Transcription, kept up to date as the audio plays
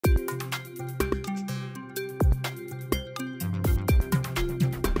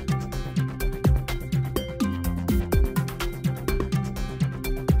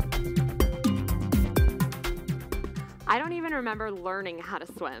remember learning how to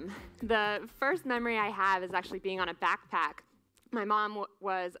swim. The first memory I have is actually being on a backpack. My mom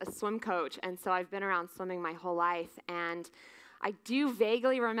was a swim coach, and so I've been around swimming my whole life, and I do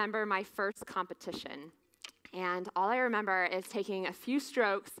vaguely remember my first competition. And all I remember is taking a few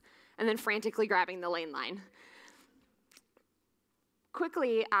strokes and then frantically grabbing the lane line.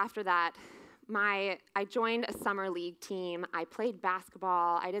 Quickly after that, I joined a summer league team. I played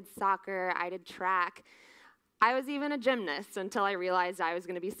basketball, I did soccer, I did track. I was even a gymnast until I realized I was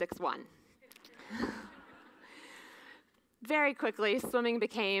going to be 6'1". Very quickly, swimming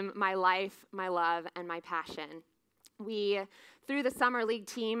became my life, my love, and my passion. Through the summer league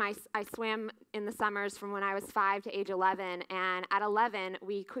team, I swam in the summers from when I was 5 to age 11, and at 11,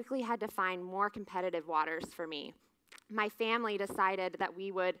 we quickly had to find more competitive waters for me. My family decided that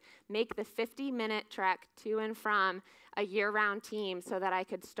we would make the 50-minute trek to and from a year-round team so that I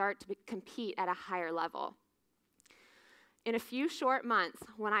could start to compete at a higher level. In a few short months,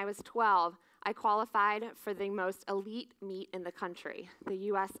 when I was 12, I qualified for the most elite meet in the country, the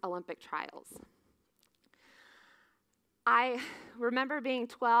U.S. Olympic trials. I remember being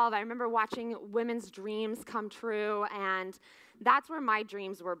 12, I remember watching women's dreams come true, and that's where my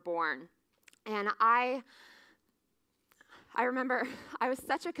dreams were born. And I remember I was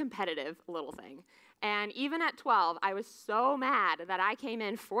such a competitive little thing. And even at 12, I was so mad that I came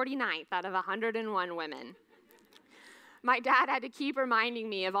in 49th out of 101 women. My dad had to keep reminding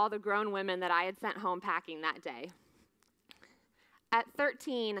me of all the grown women that I had sent home packing that day. At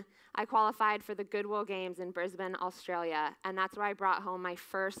 13, I qualified for the Goodwill Games in Brisbane, Australia, and that's where I brought home my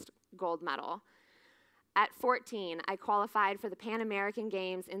first gold medal. At 14, I qualified for the Pan American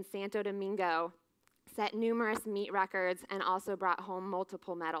Games in Santo Domingo, set numerous meet records, and also brought home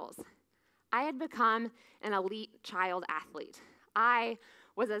multiple medals. I had become an elite child athlete. I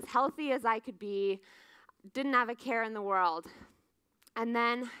was as healthy as I could be, didn't have a care in the world. And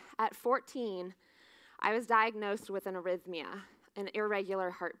then at 14, I was diagnosed with an arrhythmia, an irregular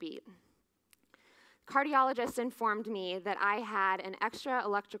heartbeat. Cardiologist informed me that I had an extra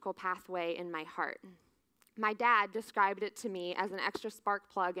electrical pathway in my heart. My dad described it to me as an extra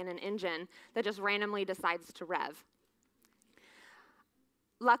spark plug in an engine that just randomly decides to rev.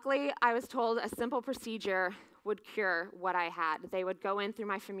 Luckily, I was told a simple procedure would cure what I had. They would go in through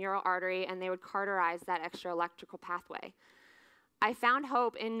my femoral artery and they would cauterize that extra electrical pathway. I found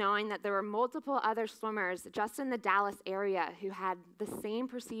hope in knowing that there were multiple other swimmers just in the Dallas area who had the same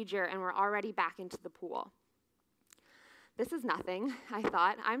procedure and were already back into the pool. This is nothing, I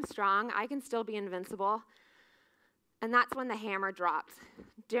thought. I'm strong. I can still be invincible. And that's when the hammer dropped.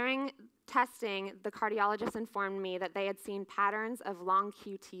 During testing, the cardiologist informed me that they had seen patterns of long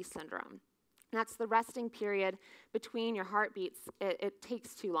QT syndrome. That's the resting period between your heartbeats. It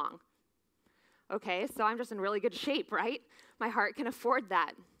takes too long. Okay, so I'm just in really good shape, right? My heart can afford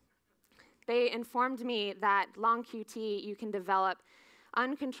that. They informed me that long QT, you can develop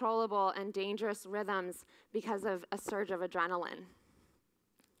uncontrollable and dangerous rhythms because of a surge of adrenaline.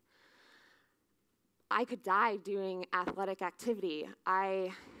 I could die doing athletic activity.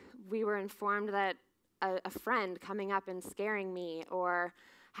 We were informed that a friend coming up and scaring me or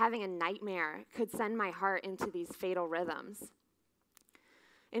having a nightmare could send my heart into these fatal rhythms.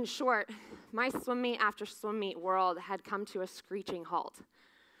 In short, my swim meet after swim meet world had come to a screeching halt.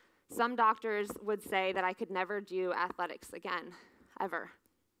 Some doctors would say that I could never do athletics again, ever.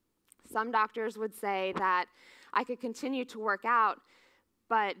 Some doctors would say that I could continue to work out,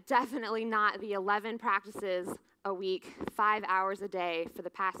 but definitely not the 11 practices a week, 5 hours a day for the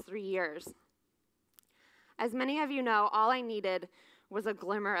past 3 years. As many of you know, all I needed was a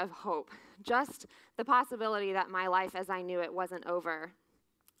glimmer of hope, just the possibility that my life as I knew it wasn't over.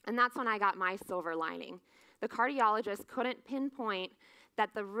 And that's when I got my silver lining. The cardiologist couldn't pinpoint that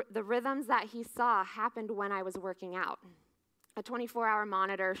the rhythms that he saw happened when I was working out. A 24-hour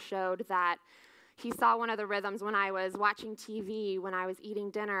monitor showed that he saw one of the rhythms when I was watching TV, when I was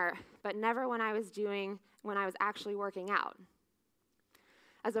eating dinner, but never when I was actually working out.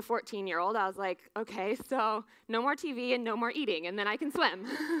 As a 14-year-old, I was like, okay, so no more TV and no more eating, and then I can swim.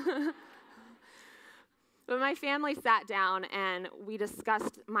 But my family sat down and we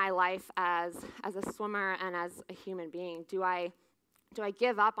discussed my life as a swimmer and as a human being. Do I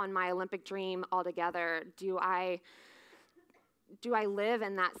give up on my Olympic dream altogether? Do I live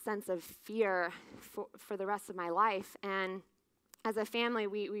in that sense of fear for the rest of my life? And as a family,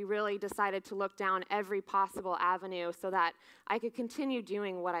 we really decided to look down every possible avenue so that I could continue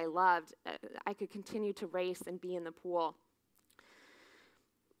doing what I loved. I could continue to race and be in the pool.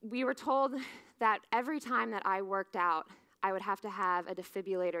 We were told that every time that I worked out, I would have to have a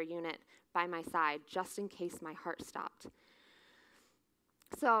defibrillator unit by my side just in case my heart stopped.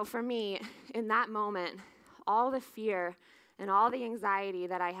 So for me, in that moment, all the fear and all the anxiety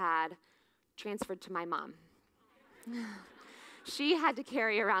that I had transferred to my mom. She had to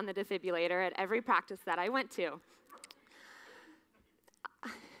carry around the defibrillator at every practice that I went to.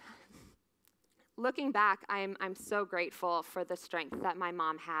 Looking back, I'm so grateful for the strength that my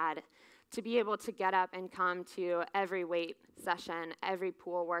mom had to be able to get up and come to every weight session, every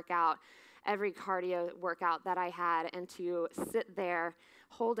pool workout, every cardio workout that I had, and to sit there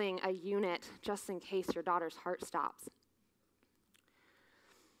holding a unit just in case your daughter's heart stops.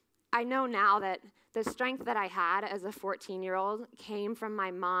 I know now that the strength that I had as a 14-year-old came from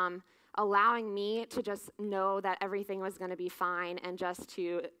my mom allowing me to just know that everything was going to be fine and just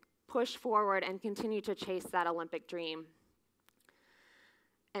to push forward and continue to chase that Olympic dream.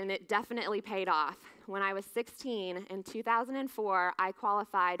 And it definitely paid off. When I was 16, in 2004, I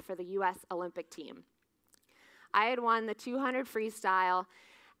qualified for the U.S. Olympic team. I had won the 200 freestyle,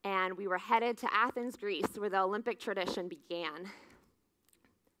 and we were headed to Athens, Greece, where the Olympic tradition began.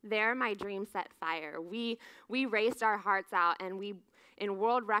 There, my dream set fire. We raced our hearts out, and we, in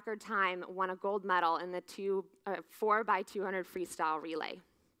world record time, won a gold medal in the 4x200 freestyle relay.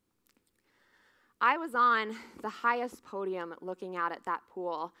 I was on the highest podium looking out at that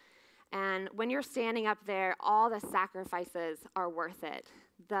pool, and when you're standing up there, all the sacrifices are worth it.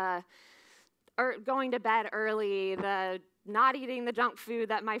 The going to bed early, the not eating the junk food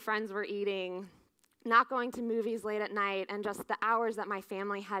that my friends were eating, not going to movies late at night, and just the hours that my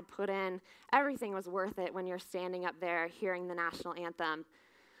family had put in, everything was worth it when you're standing up there hearing the national anthem.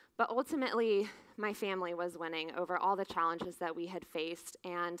 But ultimately, my family was winning over all the challenges that we had faced,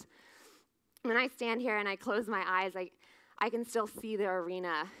 and when I stand here and I close my eyes, I can still see the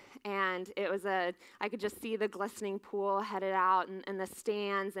arena, and I could just see the glistening pool headed out and the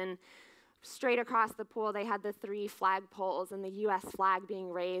stands, and straight across the pool they had the 3 flag poles and the U.S. flag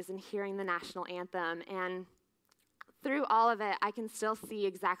being raised and hearing the national anthem, and through all of it, I can still see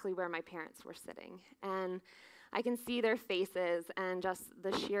exactly where my parents were sitting, and I can see their faces and just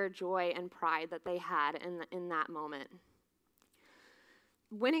the sheer joy and pride that they had in that moment.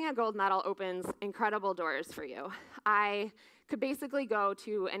 Winning a gold medal opens incredible doors for you. I could basically go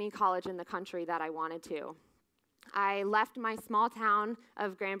to any college in the country that I wanted to. I left my small town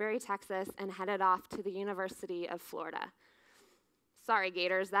of Granbury, Texas, and headed off to the University of Florida. Sorry,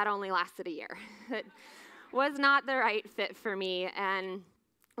 Gators, that only lasted a year. It was not the right fit for me, and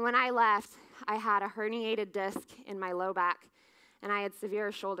when I left, I had a herniated disc in my low back, and I had severe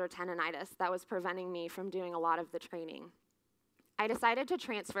shoulder tendonitis that was preventing me from doing a lot of the training. I decided to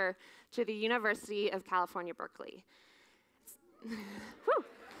transfer to the University of California, Berkeley.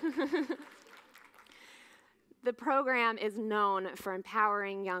 The program is known for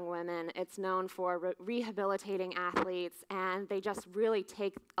empowering young women. It's known for rehabilitating athletes, and they just really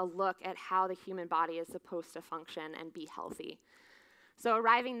take a look at how the human body is supposed to function and be healthy. So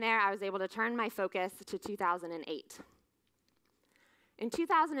arriving there, I was able to turn my focus to 2008. In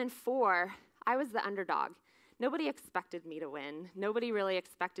 2004, I was the underdog. Nobody expected me to win. Nobody really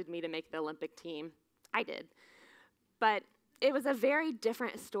expected me to make the Olympic team. I did. But it was a very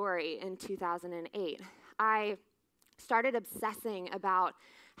different story in 2008. I started obsessing about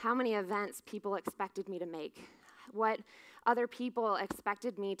how many events people expected me to make, what other people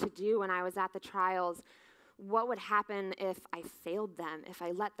expected me to do when I was at the trials, what would happen if I failed them, if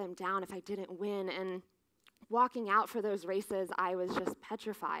I let them down, if I didn't win. And walking out for those races, I was just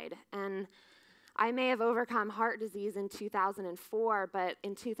petrified. And I may have overcome heart disease in 2004, but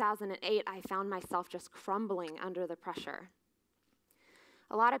in 2008, I found myself just crumbling under the pressure.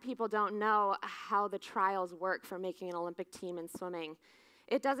 A lot of people don't know how the trials work for making an Olympic team in swimming.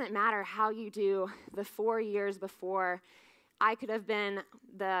 It doesn't matter how you do the 4 years before. I could have been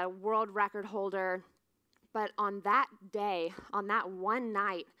the world record holder, but on that day, on that one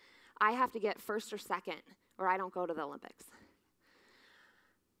night, I have to get first or second, or I don't go to the Olympics.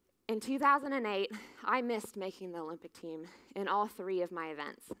 In 2008, I missed making the Olympic team in all 3 of my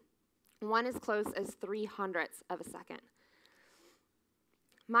events, one as close as 0.03 of a second.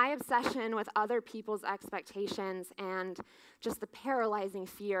 My obsession with other people's expectations and just the paralyzing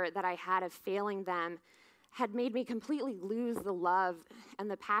fear that I had of failing them had made me completely lose the love and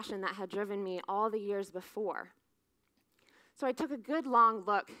the passion that had driven me all the years before. So I took a good long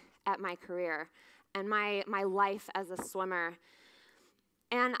look at my career and my life as a swimmer,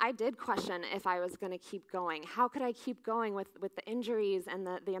 and I did question if I was going to keep going. How could I keep going with the injuries and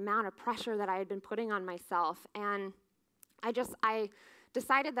the amount of pressure that I had been putting on myself? And I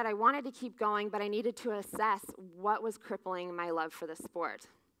decided that I wanted to keep going, but I needed to assess what was crippling my love for the sport.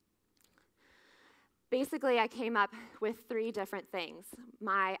 Basically, I came up with 3 different things.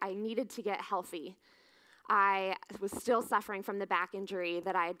 I needed to get healthy. I was still suffering from the back injury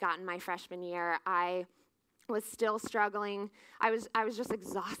that I had gotten my freshman year. I was still struggling. I was just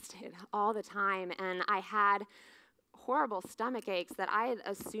exhausted all the time, and I had horrible stomach aches that I had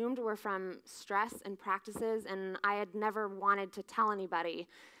assumed were from stress and practices, and I had never wanted to tell anybody.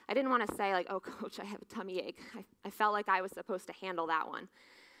 I didn't want to say, like, oh, coach, I have a tummy ache. I felt like I was supposed to handle that one.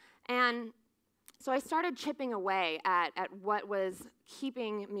 And so I started chipping away at what was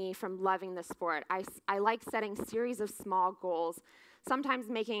keeping me from loving the sport. I like setting series of small goals. Sometimes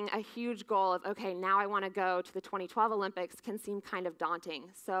making a huge goal of, okay, now I want to go to the 2012 Olympics can seem kind of daunting.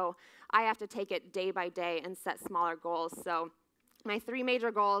 So I have to take it day by day and set smaller goals. So my 3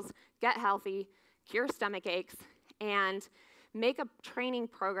 major goals: get healthy, cure stomach aches, and make a training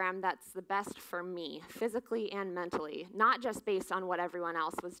program that's the best for me, physically and mentally, not just based on what everyone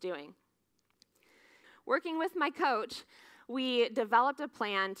else was doing. Working with my coach, we developed a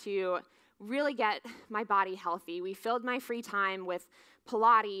plan to really get my body healthy. We filled my free time with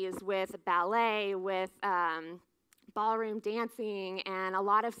Pilates, with ballet, with ballroom dancing, and a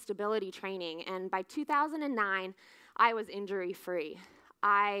lot of stability training. And by 2009, I was injury-free.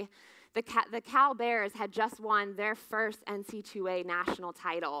 The Cal Bears had just won their first NC2A national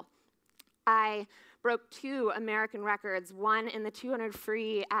title. I broke 2 American records, one in the 200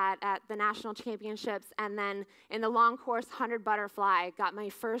 free at the national championships, and then in the long course 100 butterfly, got my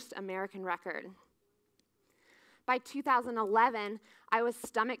first American record. By 2011, I was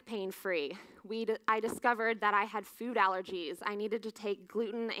stomach pain free. I discovered that I had food allergies. I needed to take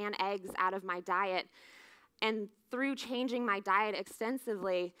gluten and eggs out of my diet. And through changing my diet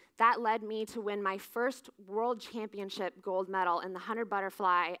extensively, that led me to win my first world championship gold medal in the 100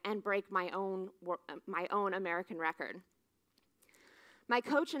 butterfly and break my own American record. My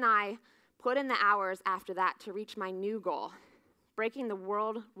coach and I put in the hours after that to reach my new goal, breaking the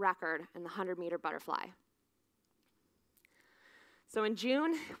world record in the 100-meter butterfly. So in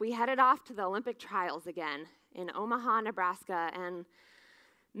June, we headed off to the Olympic trials again in Omaha, Nebraska, and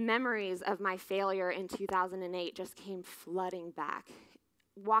memories of my failure in 2008 just came flooding back.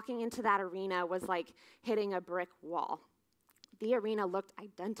 Walking into that arena was like hitting a brick wall. The arena looked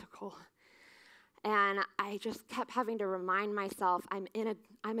identical. And I just kept having to remind myself, I'm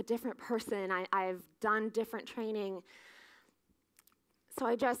a different person. I've done different training.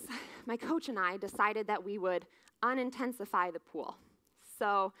 So my coach and I decided that we would unintensify the pool.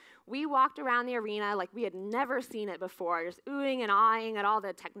 So we walked around the arena like we had never seen it before, just oohing and aahing at all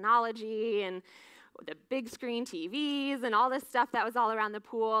the technology and the big screen TVs and all this stuff that was all around the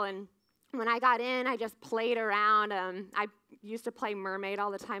pool. And when I got in, I just played around. I used to play mermaid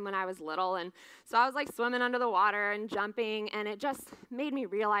all the time when I was little, and so I was like swimming under the water and jumping, and it just made me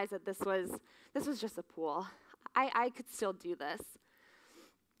realize that this was just a pool. I could still do this.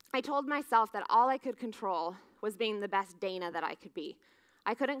 I told myself that all I could control was being the best Dana that I could be.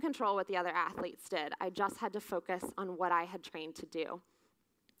 I couldn't control what the other athletes did. I just had to focus on what I had trained to do.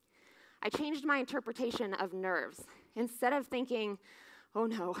 I changed my interpretation of nerves. Instead of thinking, oh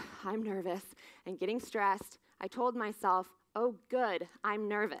no, I'm nervous, and getting stressed, I told myself, oh good, I'm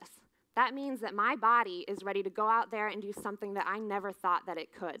nervous. That means that my body is ready to go out there and do something that I never thought that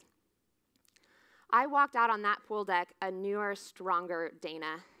it could. I walked out on that pool deck a newer, stronger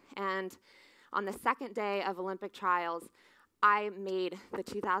Dana, and on the second day of Olympic trials, I made the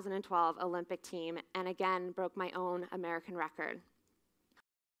 2012 Olympic team and again broke my own American record.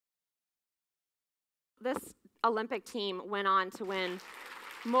 This Olympic team went on to win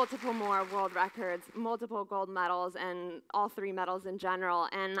multiple more world records, multiple gold medals, and all 3 medals in general.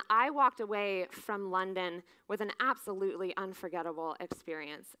 And I walked away from London with an absolutely unforgettable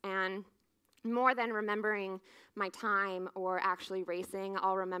experience. And more than remembering my time or actually racing,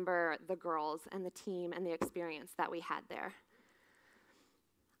 I'll remember the girls and the team and the experience that we had there.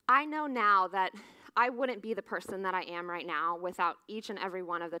 I know now that I wouldn't be the person that I am right now without each and every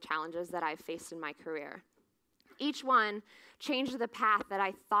one of the challenges that I've faced in my career. Each one changed the path that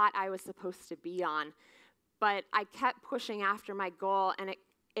I thought I was supposed to be on, but I kept pushing after my goal, and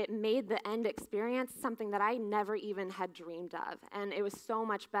it made the end experience something that I never even had dreamed of, and it was so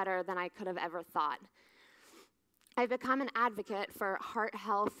much better than I could have ever thought. I've become an advocate for heart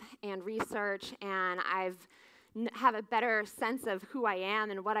health and research, and have a better sense of who I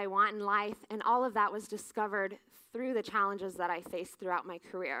am and what I want in life, and all of that was discovered through the challenges that I faced throughout my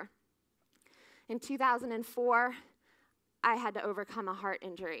career. In 2004, I had to overcome a heart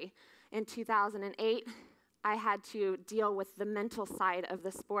injury. In 2008, I had to deal with the mental side of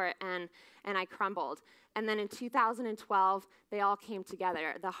the sport, and I crumbled. And then in 2012, they all came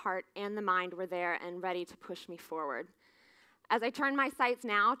together. The heart and the mind were there and ready to push me forward. As I turn my sights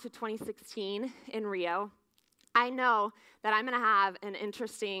now to 2016 in Rio, I know that I'm going to have an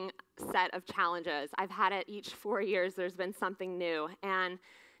interesting set of challenges. I've had it each 4 years. There's been something new. And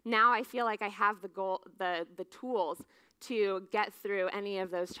now I feel like I have the tools to get through any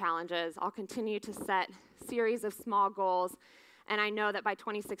of those challenges. I'll continue to set series of small goals, and I know that by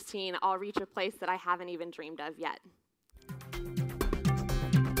 2016, I'll reach a place that I haven't even dreamed of yet.